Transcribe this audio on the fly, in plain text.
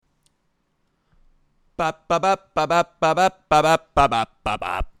What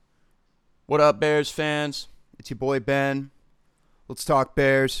up, Bears fans? It's your boy Ben. Let's talk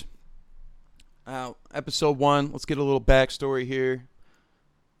Bears. Episode 1, let's get a little backstory here.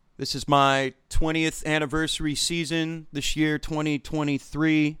 This is my 20th anniversary season this year,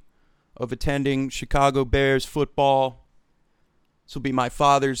 2023, of attending Chicago Bears football. This will be my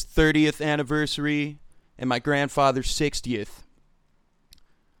father's 30th anniversary and my grandfather's 60th.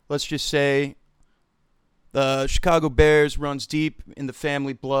 Let's just say the Chicago Bears runs deep in the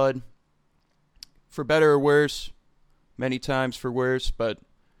family blood. For better or worse, many times for worse, but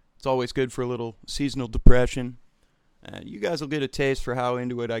it's always good for a little seasonal depression. You guys will get a taste for how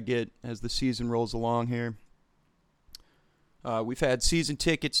into it I get as the season rolls along here. We've had season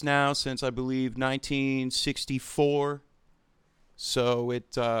tickets now since, I believe, 1964. So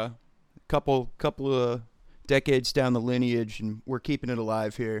it's a couple of decades down the lineage, and we're keeping it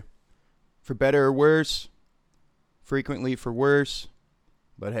alive here. For better or worse, frequently for worse,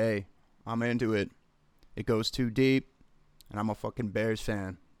 but hey, I'm into it. It goes too deep, and I'm a fucking Bears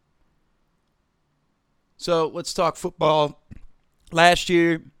fan. So let's talk football. Last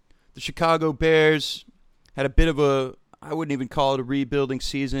year, the Chicago Bears had a bit of a, I wouldn't even call it a rebuilding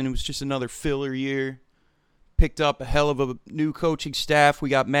season. It was just another filler year. Picked up a hell of a new coaching staff. We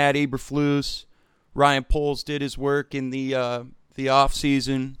got Matt Eberflus. Ryan Poles did his work in the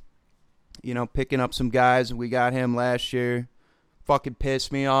offseason. You know, picking up some guys, and we got him last year. Fucking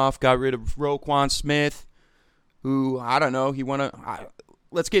pissed me off. Got rid of Roquan Smith, who, I don't know,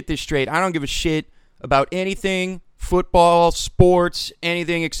 let's get this straight. I don't give a shit about anything, football, sports,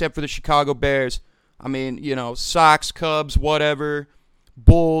 anything except for the Chicago Bears. I mean, you know, Sox, Cubs, whatever,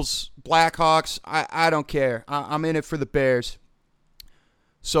 Bulls, Blackhawks, I don't care. I'm in it for the Bears.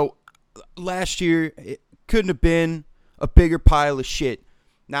 So last year, it couldn't have been a bigger pile of shit.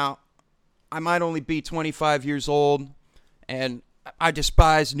 Now, I might only be 25 years old, and I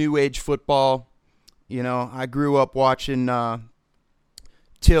despise new age football. You know, I grew up watching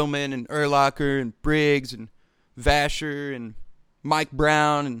Tillman and Urlacher and Briggs and Vasher and Mike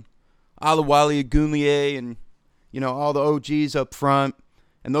Brown and Alawali Agunlie and, you know, all the OGs up front.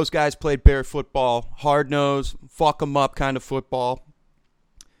 And those guys played Bear football, hard-nosed, fuck-em-up kind of football.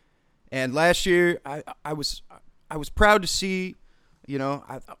 And last year, I was proud to see, you know,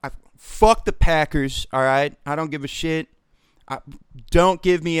 I fuck the Packers, all right? I don't give a shit. Don't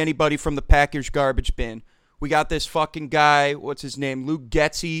give me anybody from the Packers garbage bin. We got this fucking guy, what's his name, Luke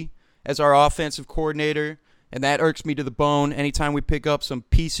Getsy, as our offensive coordinator, and that irks me to the bone. Anytime we pick up some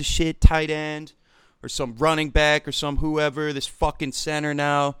piece of shit tight end or some running back or some whoever, this fucking center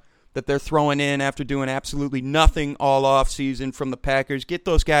now that they're throwing in after doing absolutely nothing all offseason from the Packers, get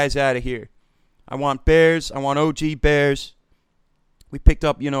those guys out of here. I want Bears. I want OG Bears. We picked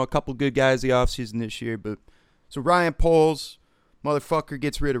up, you know, a couple good guys the offseason this year, but so Ryan Poles, motherfucker,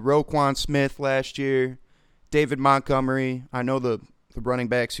 gets rid of Roquan Smith last year. David Montgomery. I know the running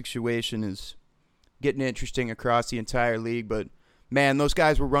back situation is getting interesting across the entire league, but man, those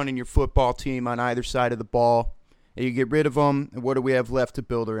guys were running your football team on either side of the ball. And you get rid of them, and what do we have left to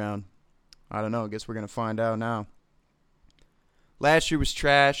build around? I don't know. I guess we're going to find out now. Last year was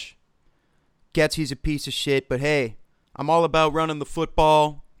trash. Getsy's a piece of shit, but hey, I'm all about running the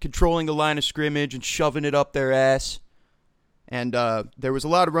football, controlling the line of scrimmage, and shoving it up their ass. And there was a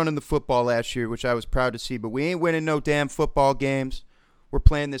lot of running the football last year, which I was proud to see. But we ain't winning no damn football games. We're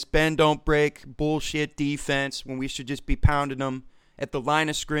playing this bend, don't break bullshit defense when we should just be pounding them at the line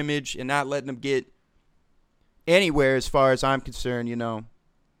of scrimmage and not letting them get anywhere as far as I'm concerned. You know,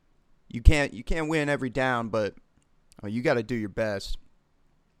 you can't win every down, but you got to do your best.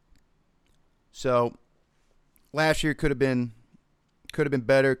 So last year could have been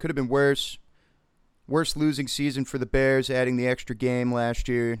better, could have been worse. Worst losing season for the Bears, adding the extra game last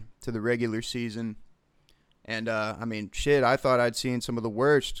year to the regular season. And, I mean, shit, I thought I'd seen some of the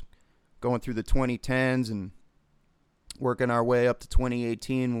worst going through the 2010s and working our way up to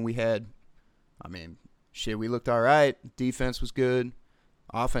 2018 when we had, I mean, shit, we looked all right. Defense was good.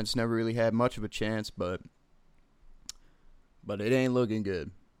 Offense never really had much of a chance, but it ain't looking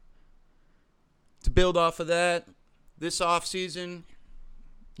good. To build off of that, this offseason,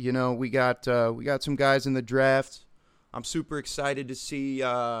 you know, we got some guys in the draft. I'm super excited to see,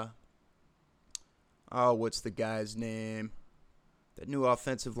 what's the guy's name? That new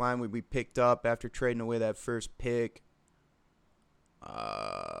offensive line we picked up after trading away that first pick. Who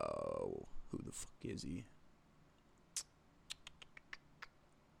the fuck is he?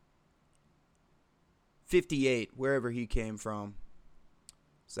 58, wherever he came from.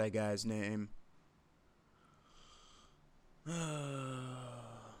 What's that guy's name?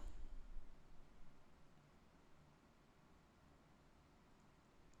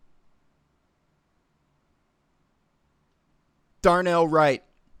 Darnell Wright.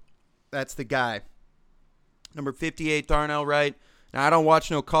 That's the guy. Number 58, Darnell Wright. Now, I don't watch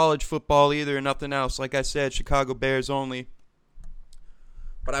no college football either or nothing else. Like I said, Chicago Bears only.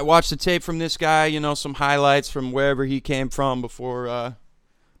 But I watched the tape from this guy, some highlights from wherever he came from before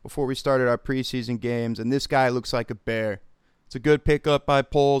we started our preseason games. And this guy looks like a bear. It's a good pickup by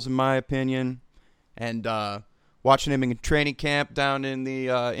polls, in my opinion. And watching him in training camp down in the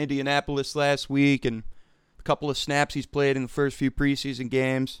Indianapolis last week and a couple of snaps he's played in the first few preseason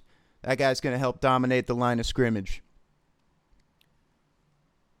games, that guy's going to help dominate the line of scrimmage.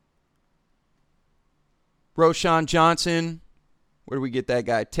 Roschon Johnson, where do we get that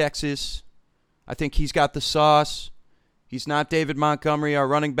guy? Texas. I think he's got the sauce. He's not David Montgomery, our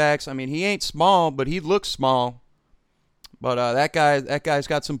running backs. I mean, he ain't small, but he looks small. But that guy's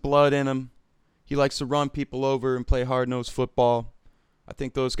got some blood in him. He likes to run people over and play hard-nosed football. I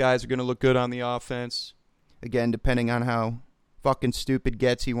think those guys are going to look good on the offense. Again, depending on how fucking stupid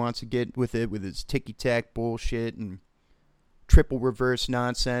Getsy wants to get with it, with his ticky-tack bullshit and triple reverse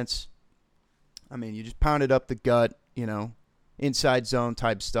nonsense. I mean, you just pound it up the gut, inside zone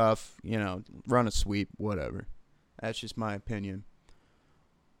type stuff, run a sweep, whatever. That's just my opinion.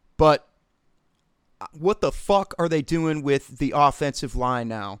 But what the fuck are they doing with the offensive line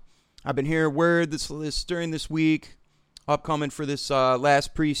now? I've been hearing word this during this week, upcoming for this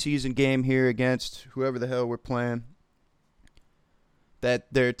last preseason game here against whoever the hell we're playing, that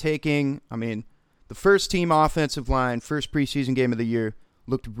they're taking, the first team offensive line, first preseason game of the year,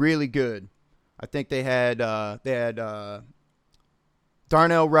 looked really good. I think they had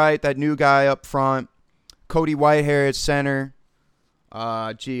Darnell Wright, that new guy up front, Cody Whitehair at center.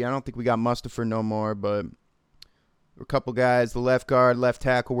 I don't think we got Mustapher no more, but a couple guys, the left guard, left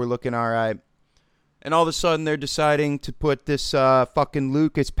tackle, were looking all right. And all of a sudden, they're deciding to put this fucking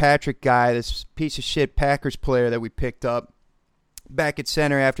Lucas Patrick guy, this piece of shit Packers player that we picked up, back at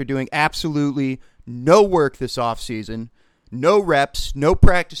center after doing absolutely no work this offseason, no reps, no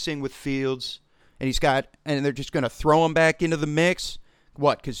practicing with Fields, and they're just going to throw him back into the mix.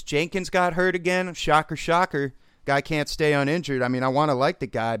 What, because Jenkins got hurt again? Shocker, shocker. Guy can't stay uninjured. I want to like the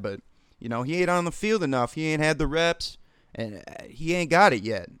guy, but, he ain't on the field enough. He ain't had the reps, and he ain't got it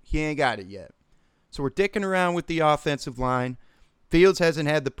yet. So we're dicking around with the offensive line. Fields hasn't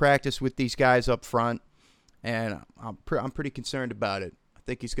had the practice with these guys up front, and I'm pretty concerned about it. I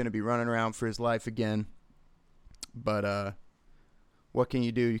think he's going to be running around for his life again. But what can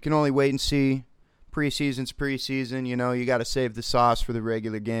you do? You can only wait and see. Preseason's preseason. You got to save the sauce for the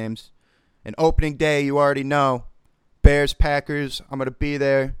regular games. And opening day, you already know. Bears, Packers, I'm going to be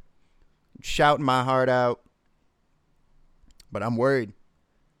there. Shouting my heart out. But I'm worried.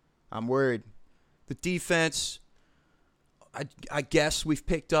 The defense, I guess we've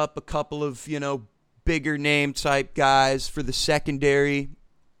picked up a couple of, bigger name type guys for the secondary.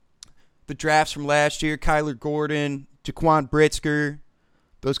 The drafts from last year, Kyler Gordon, Jaquan Britzker,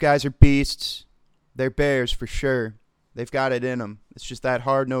 those guys are beasts. They're Bears for sure. They've got it in them. It's just that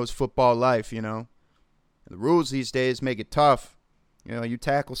hard-nosed football life, The rules these days make it tough. You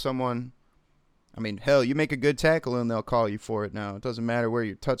tackle someone. Hell, you make a good tackle and they'll call you for it now. It doesn't matter where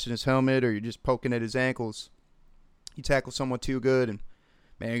you're touching his helmet or you're just poking at his ankles. You tackle someone too good and,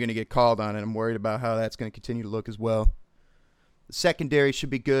 man, you're going to get called on it. I'm worried about how that's going to continue to look as well. The secondary should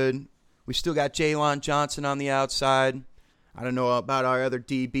be good. We still got Jaylon Johnson on the outside. I don't know about our other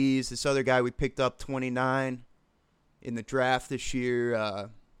DBs. This other guy we picked up, 29, in the draft this year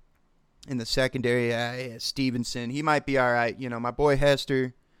in the secondary, Stevenson. He might be all right. My boy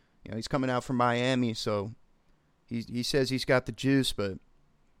Hester, he's coming out from Miami, so he says he's got the juice. But,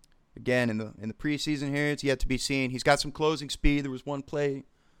 again, in the preseason here, it's yet to be seen. He's got some closing speed. There was one play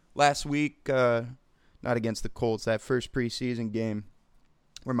last week, not against the Colts, that first preseason game,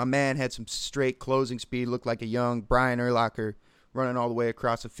 where my man had some straight closing speed, looked like a young Brian Urlacher running all the way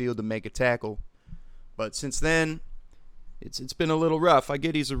across the field to make a tackle. But since then, it's been a little rough. I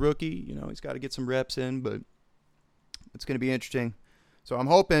get he's a rookie. He's got to get some reps in, but it's going to be interesting. So I'm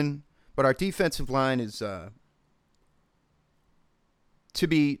hoping, but our defensive line is to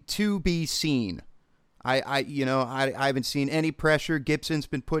be seen. I haven't seen any pressure. Gibson's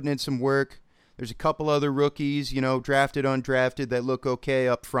been putting in some work. There's a couple other rookies, drafted, undrafted, that look okay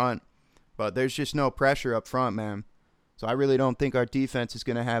up front. But there's just no pressure up front, man. So I really don't think our defense is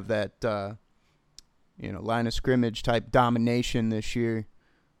going to have that, line of scrimmage type domination this year.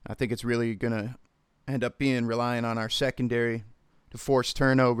 I think it's really going to end up being relying on our secondary to force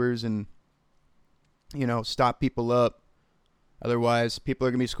turnovers and, stop people up. Otherwise, people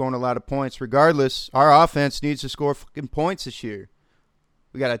are going to be scoring a lot of points. Regardless, our offense needs to score fucking points this year.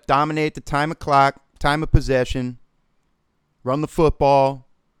 We got to dominate the time of clock, time of possession. run the football.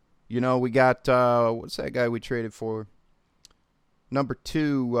 You know, we got, what's that guy we traded for? Number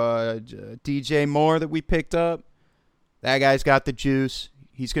 2, DJ Moore that we picked up. That guy's got the juice.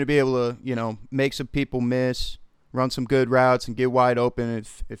 He's going to be able to, you know, make some people miss, run some good routes, and get wide open.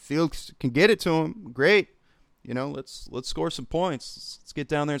 If Fields can get it to him, great. You know, let's score some points. Let's get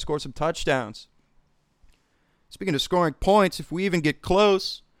down there and score some touchdowns. Speaking of scoring points, if we even get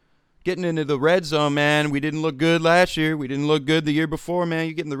close, getting into the red zone, man, we didn't look good last year. We didn't look good the year before, man.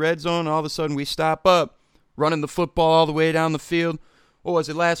 You get in the red zone, and all of a sudden we stop up, running the football all the way down the field. What was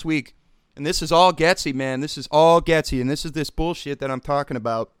it last week? And this is all Getsy, man. This is all Getsy, and this is this bullshit that I'm talking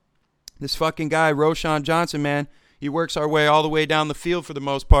about. This fucking guy, Roschon Johnson, man, he works our way all the way down the field for the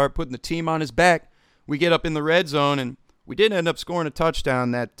most part, putting the team on his back. We get up in the red zone, and we did end up scoring a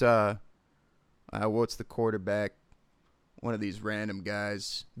touchdown that, what's the quarterback? One of these random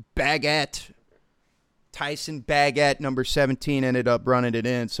guys. Baguette. Tyson Baguette, number 17, ended up running it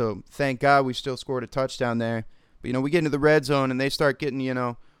in. So thank God we still scored a touchdown there. But, you know, we get into the red zone, and they start getting, you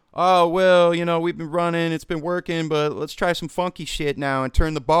know, oh, well, you know, we've been running, it's been working, but let's try some funky shit now and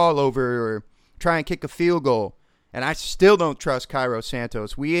turn the ball over or try and kick a field goal. And I still don't trust Cairo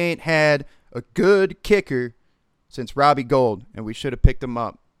Santos. We ain't had a good kicker since Robbie Gould, and we should have picked him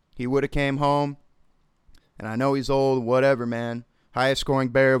up. He would have came home, and I know he's old, whatever, man. Highest scoring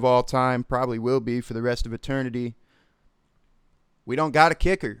Bear of all time, probably will be for the rest of eternity. We don't got a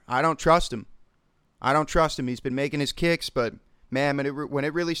kicker. I don't trust him. He's been making his kicks, but man, when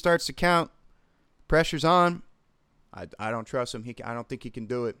it really starts to count, pressure's on. I don't trust him. I don't think he can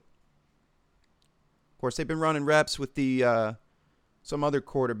do it. Of course, they've been running reps with the some other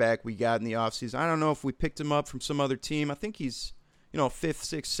quarterback we got in the offseason. I don't know if we picked him up from some other team. I think he's, you know, 5th,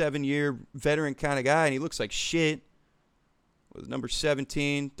 6th, 7-year veteran kind of guy, and he looks like shit. With number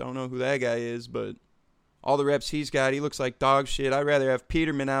 17, don't know who that guy is, but all the reps he's got, he looks like dog shit. I'd rather have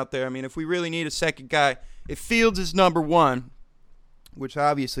Peterman out there. I mean, if we really need a second guy, if Fields is number 1, which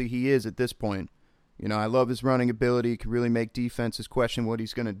obviously he is at this point. You know, I love his running ability. He can really make defenses question what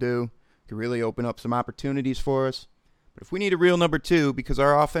he's going to do. Can really open up some opportunities for us. But if we need a real number 2, because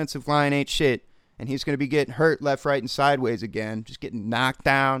our offensive line ain't shit, and he's going to be getting hurt left, right, and sideways again, just getting knocked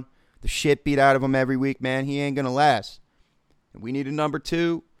down, the shit beat out of him every week, man, he ain't going to last. And we need a number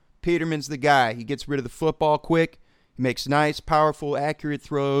 2. Peterman's the guy. He gets rid of the football quick. He makes nice, powerful, accurate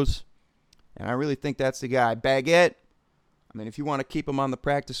throws. And I really think that's the guy. Baguette, I mean, if you want to keep him on the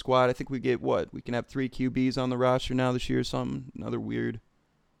practice squad, I think we get what? We can have 3 QBs on the roster now this year or something. Another weird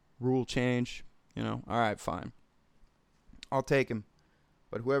rule change. You know, all right, fine. I'll take him.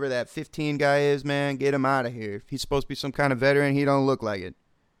 But whoever that 15 guy is, man, get him out of here. If he's supposed to be some kind of veteran, he don't look like it.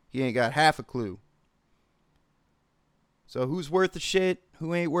 He ain't got half a clue. So who's worth the shit?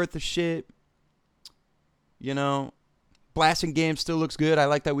 Who ain't worth the shit? You know, Blasting Game still looks good. I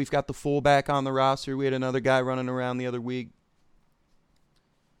like that we've got the fullback on the roster. We had another guy running around the other week.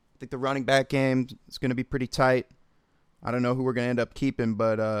 I think the running back game is going to be pretty tight. I don't know who we're going to end up keeping,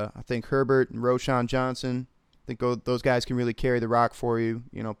 but I think Herbert and Roschon Johnson, I think those guys can really carry the rock for you.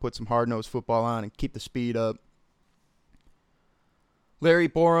 You know, put some hard-nosed football on and keep the speed up. Larry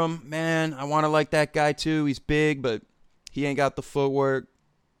Borum, man, I want to like that guy too. He's big, but he ain't got the footwork.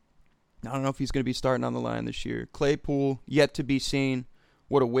 I don't know if he's going to be starting on the line this year. Claypool, yet to be seen.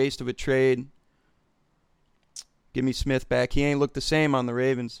 What a waste of a trade. Give me Smith back. He ain't looked the same on the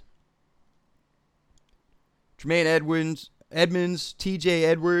Ravens. Jermaine Edmonds, TJ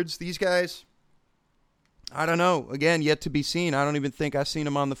Edwards, these guys, I don't know. Again, yet to be seen. I don't even think I've seen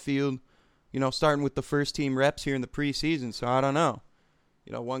them on the field, you know, starting with the first team reps here in the preseason, so I don't know.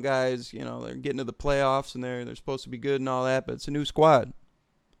 You know, one guy's, you know, they're getting to the playoffs and they're supposed to be good and all that, but it's a new squad.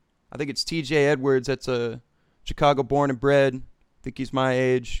 I think it's TJ Edwards that's a Chicago born and bred. I think he's my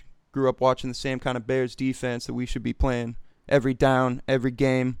age. Grew up watching the same kind of Bears defense that we should be playing every down, every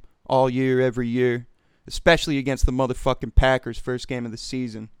game, all year, every year. Especially against the motherfucking Packers, first game of the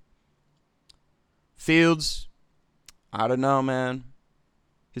season. Fields, I don't know, man.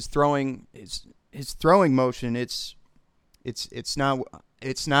 His throwing motion, it's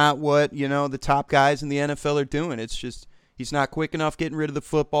not what, you know, the top guys in the NFL are doing. It's just he's not quick enough getting rid of the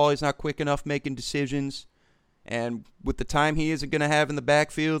football. He's not quick enough making decisions. And with the time he isn't going to have in the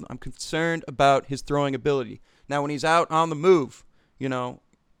backfield, I'm concerned about his throwing ability. Now, when he's out on the move, you know,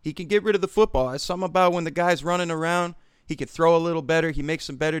 he can get rid of the football. It's something about when the guy's running around, he can throw a little better. He makes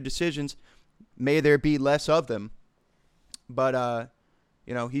some better decisions. May there be less of them. But,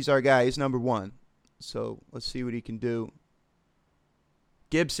 you know, he's our guy. He's number 1. So let's see what he can do.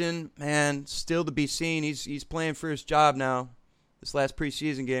 Gibson, man, still to be seen. He's playing for his job now. This last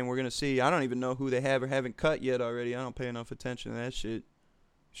preseason game, we're going to see. I don't even know who they have or haven't cut yet already. I don't pay enough attention to that shit.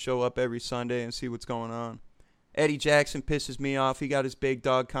 Show up every Sunday and see what's going on. Eddie Jackson pisses me off. He got his big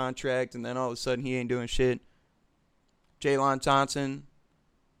dog contract, and then all of a sudden he ain't doing shit. Jaylon Johnson,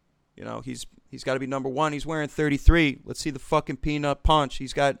 he's got to be number one. He's wearing 33. Let's see the fucking peanut punch.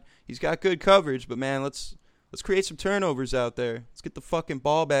 He's got good coverage, but man, let's create some turnovers out there. Let's get the fucking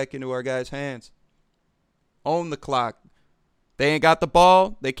ball back into our guys' hands. Own the clock. They ain't got the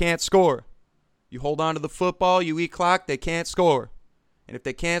ball, they can't score. You hold on to the football, you eat clock, they can't score. And if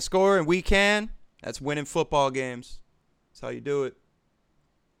they can't score and we can, that's winning football games. That's how you do it.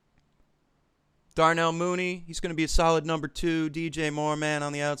 Darnell Mooney, he's going to be a solid number 2. DJ Moore, man,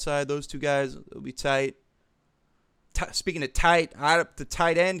 on the outside. Those two guys will be tight. Speaking of tight, out of the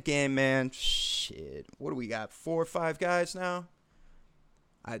tight end game, man. Shit. What do we got? 4 or 5 guys now?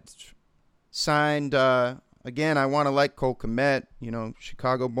 I signed, again, I want to like Cole Kmet.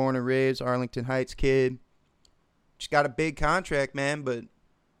 Chicago born and raised, Arlington Heights kid. Just got a big contract, man, but,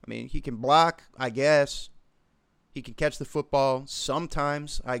 he can block, I guess. He can catch the football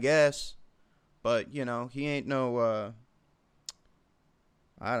sometimes, I guess. But, he ain't no,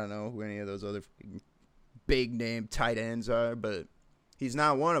 I don't know who any of those other big-name tight ends are, but he's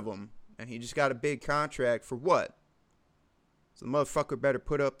not one of them. And he just got a big contract for what? So the motherfucker better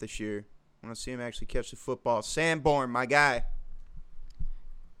put up this year. I want to see him actually catch the football. Sanborn, my guy,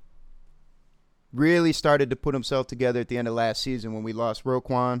 really started to put himself together at the end of last season when we lost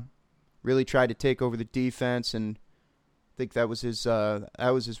Roquan. Really tried to take over the defense, and I think that was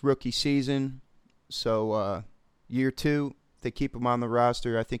his rookie season. So year 2, if they keep him on the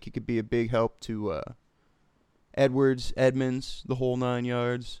roster, I think he could be a big help to Edwards, Edmonds, the whole 9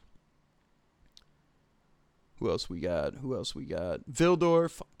 yards. Who else we got? Vildor,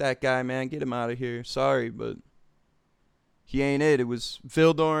 fuck that guy, man. Get him out of here. Sorry, but he ain't it. It was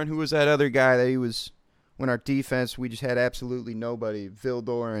Vildor, and who was that other guy that he was, when our defense, we just had absolutely nobody.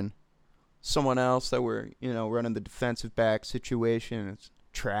 Vildor and someone else that were, running the defensive back situation. It's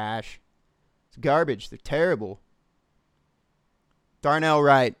trash. It's garbage. They're terrible. Darnell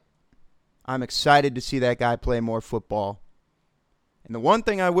Wright. I'm excited to see that guy play more football. And the one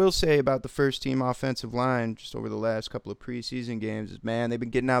thing I will say about the first team offensive line just over the last couple of preseason games is, man, they've been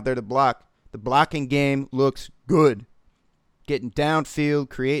getting out there to block. The blocking game looks good. Getting downfield,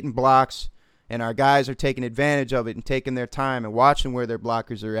 creating blocks, and our guys are taking advantage of it and taking their time and watching where their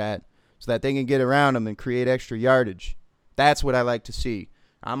blockers are at so that they can get around them and create extra yardage. That's what I like to see.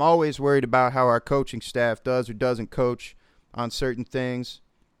 I'm always worried about how our coaching staff does or doesn't coach on certain things,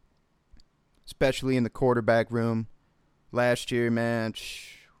 especially in the quarterback room. Last year, man,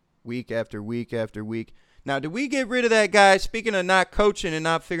 week after week after week. Now, did we get rid of that guy? Speaking of not coaching and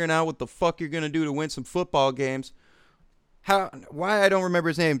not figuring out what the fuck you're going to do to win some football games, why I don't remember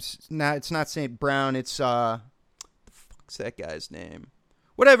his name? It's not St. Brown. It's, the fuck's that guy's name?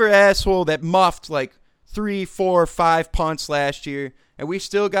 Whatever asshole that muffed like 3, 4, 5 punts last year, and we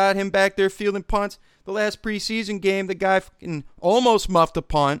still got him back there fielding punts. The last preseason game, the guy fucking almost muffed a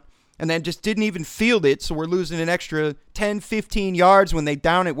punt and then just didn't even field it, so we're losing an extra 10, 15 yards when they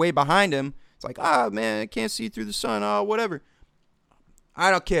down it way behind him. It's like, man, I can't see through the sun. Whatever. I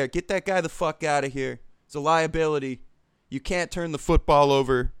don't care. Get that guy the fuck out of here. It's a liability. You can't turn the football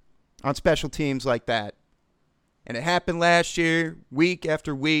over on special teams like that. And it happened last year, week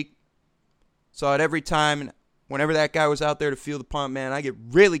after week. Saw it every time. And whenever that guy was out there to field the punt, man, I get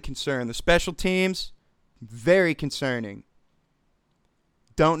really concerned. The special teams, very concerning.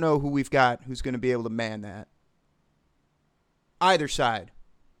 Don't know who we've got who's going to be able to man that. Either side.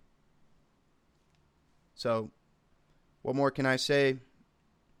 So, what more can I say?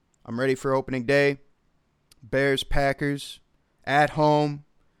 I'm ready for opening day. Bears, Packers, at home.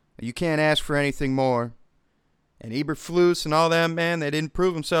 You can't ask for anything more. And Eberflus and all them, man, they didn't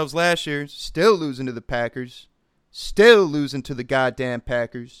prove themselves last year. Still losing to the Packers. Still losing to the goddamn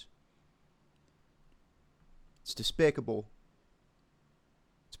Packers. It's despicable.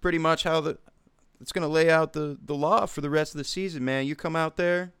 It's pretty much how it's going to lay out the law for the rest of the season, man. You come out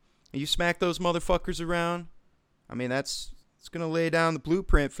there and you smack those motherfuckers around. It's going to lay down the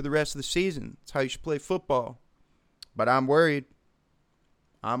blueprint for the rest of the season. It's how you should play football. But I'm worried.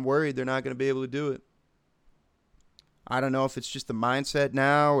 I'm worried they're not going to be able to do it. I don't know if it's just the mindset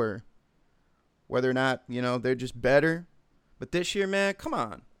now or whether or not, they're just better. But this year, man, come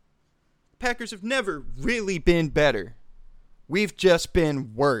on. Packers have never really been better. We've just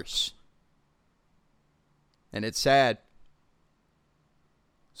been worse. And it's sad.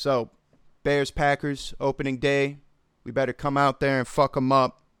 So, Bears, Packers, opening day. We better come out there and fuck them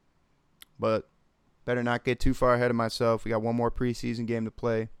up. But Better not get too far ahead of myself. We got one more preseason game to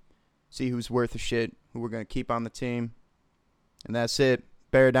play. See who's worth a shit, who we're going to keep on the team. And that's it.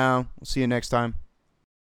 Bear down. We'll see you next time.